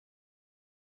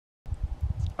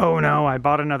Oh no, I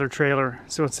bought another trailer.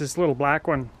 So it's this little black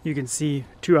one. You can see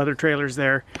two other trailers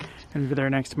there. And over there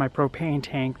next to my propane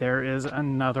tank, there is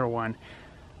another one.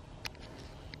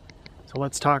 So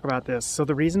let's talk about this. So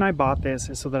the reason I bought this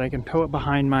is so that I can tow it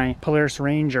behind my Polaris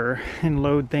Ranger and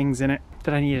load things in it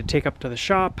that I need to take up to the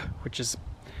shop, which is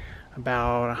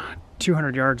about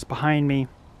 200 yards behind me,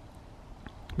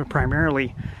 but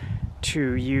primarily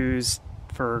to use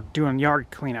for doing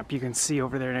yard cleanup. You can see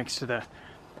over there next to the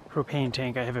propane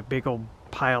tank, I have a big old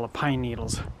pile of pine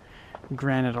needles.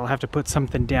 Granted, I'll have to put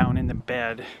something down in the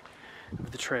bed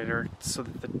of the trailer so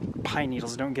that the pine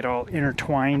needles don't get all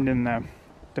intertwined in the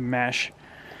mesh.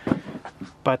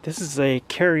 But this is a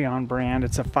carry-on brand.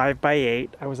 It's a 5x8.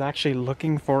 I was actually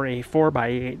looking for a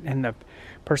 4x8, and the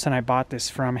person I bought this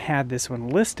from had this one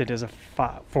listed as a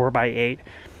 4x8,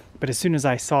 but as soon as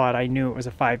I saw it, I knew it was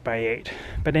a 5x8.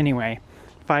 But anyway,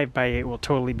 5x8 will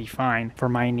totally be fine for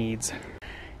my needs.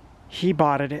 He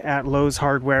bought it at Lowe's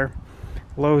Hardware.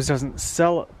 Lowe's doesn't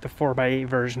sell the 4x8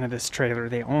 version of this trailer.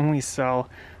 They only sell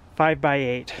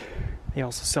 5x8. They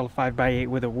also sell a 5x8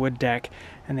 with a wood deck,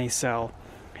 and they sell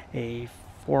a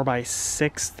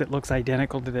 4x6 that looks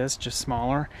identical to this, just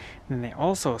smaller. And then they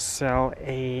also sell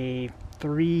a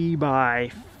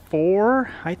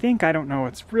 3x4, I think. I don't know.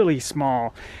 It's really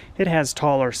small. It has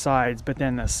taller sides, but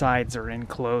then the sides are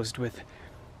enclosed with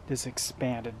this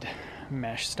expanded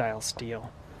mesh style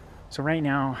steel. So right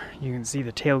now you can see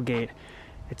the tailgate.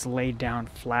 It's laid down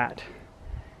flat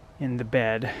in the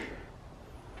bed.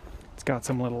 It's got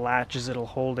some little latches that'll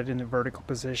hold it in the vertical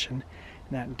position,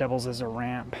 and that doubles as a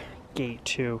ramp gate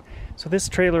too. So this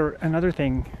trailer, another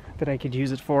thing that I could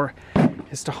use it for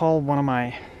is to haul one of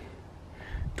my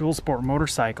dual sport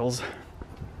motorcycles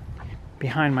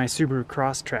behind my Subaru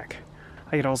Crosstrek.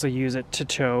 I could also use it to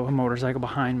tow a motorcycle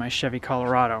behind my Chevy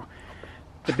Colorado.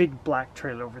 The big black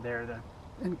trailer over there, the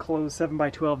enclosed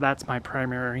 7x12, that's my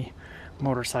primary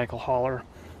motorcycle hauler,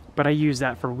 but I use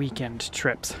that for weekend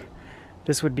trips.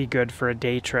 This would be good for a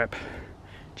day trip.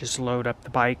 Just load up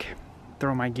the bike,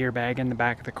 throw my gear bag in the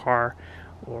back of the car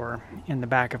or in the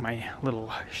back of my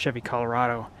little Chevy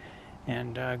Colorado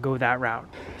and go that route.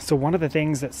 So one of the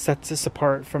things that sets this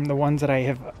apart from the ones that I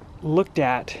have looked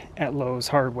at Lowe's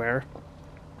Hardware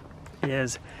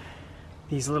is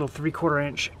these little 3/4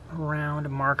 inch round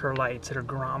marker lights that are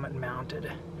grommet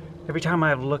mounted. Every time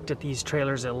I've looked at these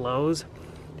trailers at Lowe's,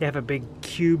 they have a big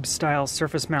cube style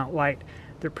surface mount light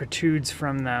that protrudes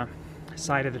from the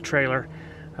side of the trailer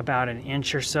about an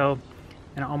inch or so,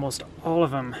 and almost all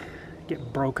of them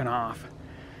get broken off.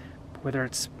 Whether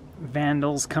it's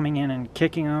vandals coming in and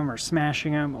kicking them or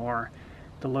smashing them, or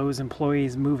the Lowe's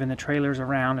employees moving the trailers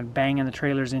around and banging the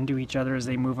trailers into each other as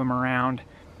they move them around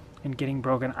and getting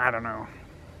broken, I don't know.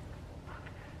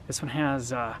 This one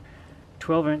has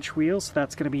 12-inch wheels, so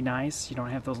that's going to be nice. You don't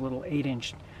have those little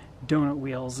 8-inch donut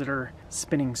wheels that are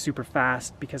spinning super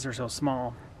fast because they're so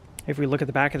small. If we look at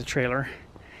the back of the trailer,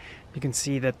 you can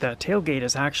see that the tailgate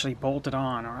is actually bolted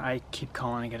on, or I keep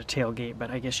calling it a tailgate,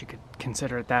 but I guess you could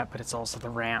consider it that, but it's also the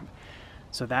ramp.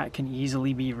 So that can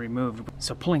easily be removed.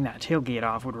 So pulling that tailgate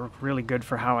off would work really good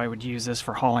for how I would use this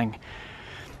for hauling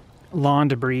lawn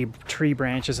debris, tree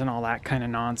branches, and all that kind of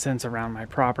nonsense around my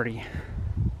property.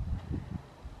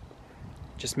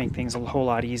 Just make things a whole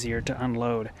lot easier to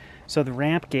unload. So the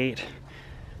ramp gate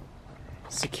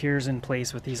secures in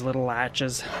place with these little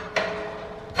latches.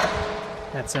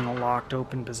 That's in a locked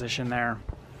open position there.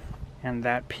 And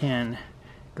that pin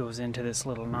goes into this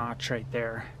little notch right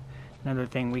there. Another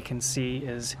thing we can see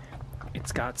is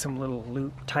it's got some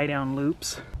little tie down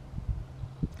loops.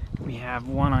 We have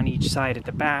one on each side at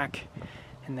the back,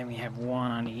 and then we have one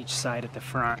on each side at the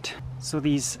front. So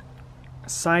these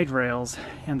side rails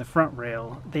and the front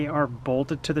rail, they are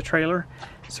bolted to the trailer.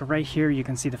 So right here you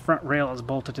can see the front rail is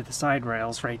bolted to the side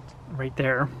rails right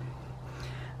there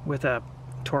with a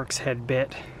Torx head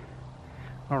bit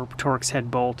or Torx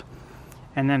head bolt.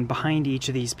 And then behind each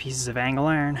of these pieces of angle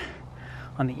iron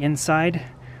on the inside,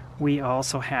 we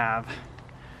also have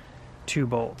 2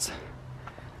 bolts.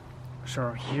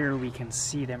 So here we can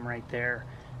see them right there,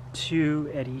 2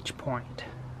 at each point.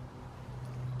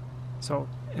 So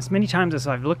as many times as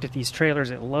I've looked at these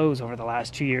trailers at Lowe's over the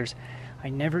last 2 years, I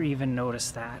never even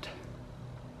noticed that.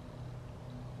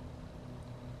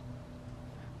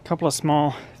 A couple of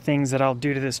small things that I'll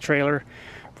do to this trailer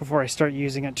before I start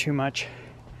using it too much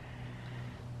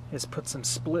is put some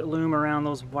split loom around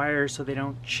those wires so they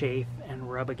don't chafe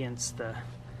and rub against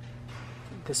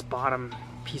this bottom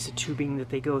piece of tubing that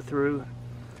they go through.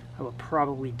 I will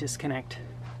probably disconnect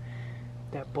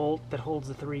that bolt that holds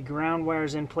the 3 ground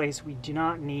wires in place. We do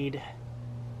not need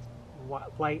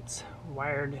lights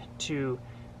wired to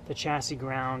the chassis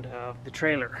ground of the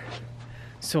trailer,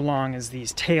 so long as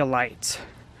these tail lights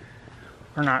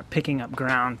are not picking up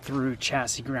ground through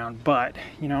chassis ground. But,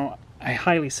 you know, I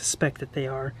highly suspect that they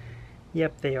are.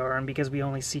 Yep, they are, and because we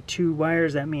only see 2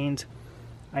 wires, that means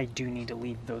I do need to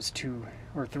leave those 2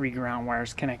 or 3 ground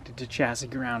wires connected to chassis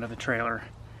ground of the trailer.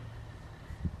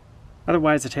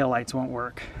 Otherwise, the tail lights won't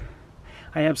work.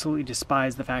 I absolutely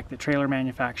despise the fact that trailer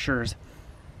manufacturers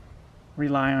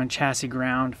rely on chassis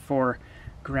ground for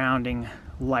grounding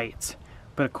lights.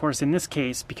 But of course, in this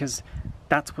case, because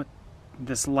that's what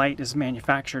this light is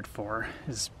manufactured for,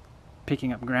 is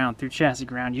picking up ground through chassis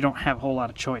ground, you don't have a whole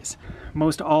lot of choice.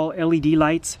 Most all LED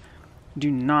lights do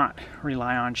not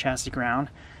rely on chassis ground.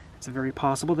 It's very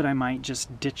possible that I might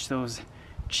just ditch those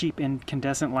cheap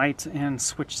incandescent lights and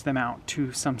switch them out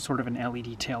to some sort of an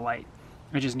LED tail light.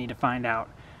 I just need to find out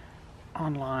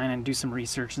online and do some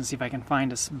research and see if I can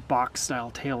find a box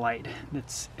style tail light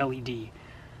that's LED.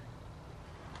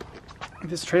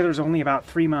 This trailer is only about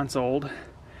 3 months old.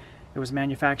 It was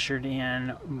manufactured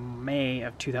in May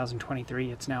of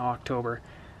 2023. It's now October.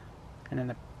 And then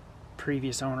the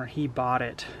previous owner, he bought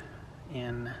it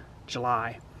in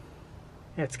July.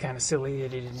 It's kind of silly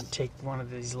that he didn't take one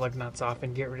of these lug nuts off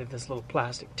and get rid of this little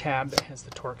plastic tab that has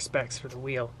the torque specs for the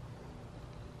wheel.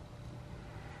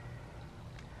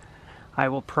 I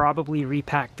will probably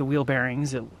repack the wheel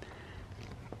bearings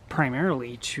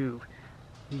primarily to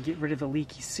get rid of the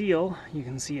leaky seal. You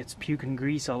can see it's puke and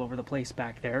grease all over the place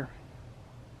back there.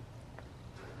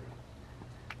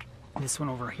 This one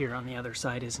over here on the other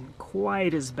side isn't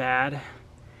quite as bad.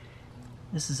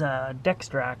 This is a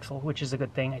Dexter axle, which is a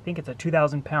good thing. I think it's a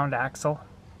 2,000 pound axle.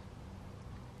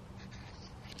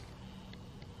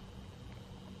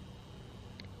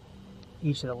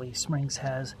 Each of the leaf springs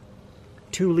has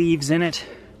 2 leaves in it.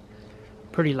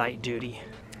 Pretty light duty.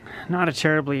 Not a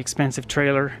terribly expensive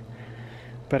trailer,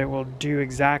 but it will do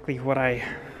exactly what I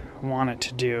want it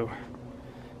to do,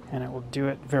 and it will do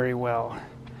it very well.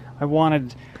 I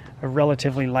wanted a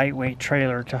relatively lightweight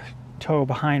trailer to tow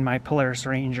behind my Polaris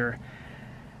Ranger,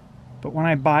 but when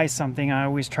I buy something, I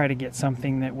always try to get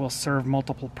something that will serve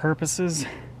multiple purposes.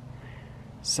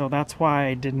 So that's why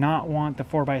I did not want the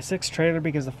 4x6 trailer,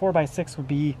 because the 4x6 would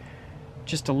be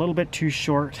just a little bit too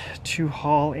short to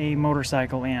haul a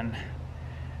motorcycle in.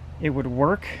 It would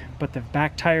work, but the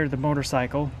back tire of the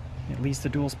motorcycle, at least the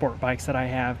dual sport bikes that I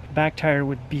have, the back tire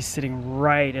would be sitting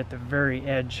right at the very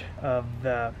edge of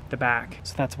the back.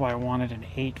 So that's why I wanted an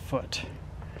 8-foot.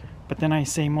 But then I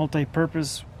say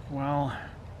multi-purpose, well,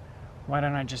 why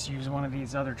don't I just use one of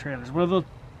these other trailers? Well,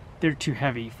 they're too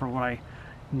heavy for what I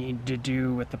need to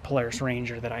do with the Polaris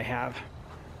Ranger that I have.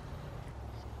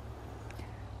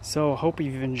 So hope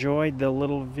you've enjoyed the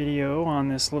little video on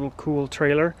this little cool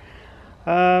trailer.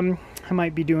 I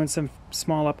might be doing some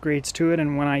small upgrades to it,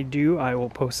 and when I do, I will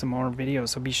post some more videos.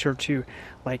 So be sure to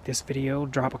like this video,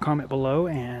 drop a comment below,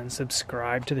 and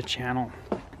subscribe to the channel.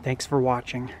 Thanks for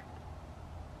watching.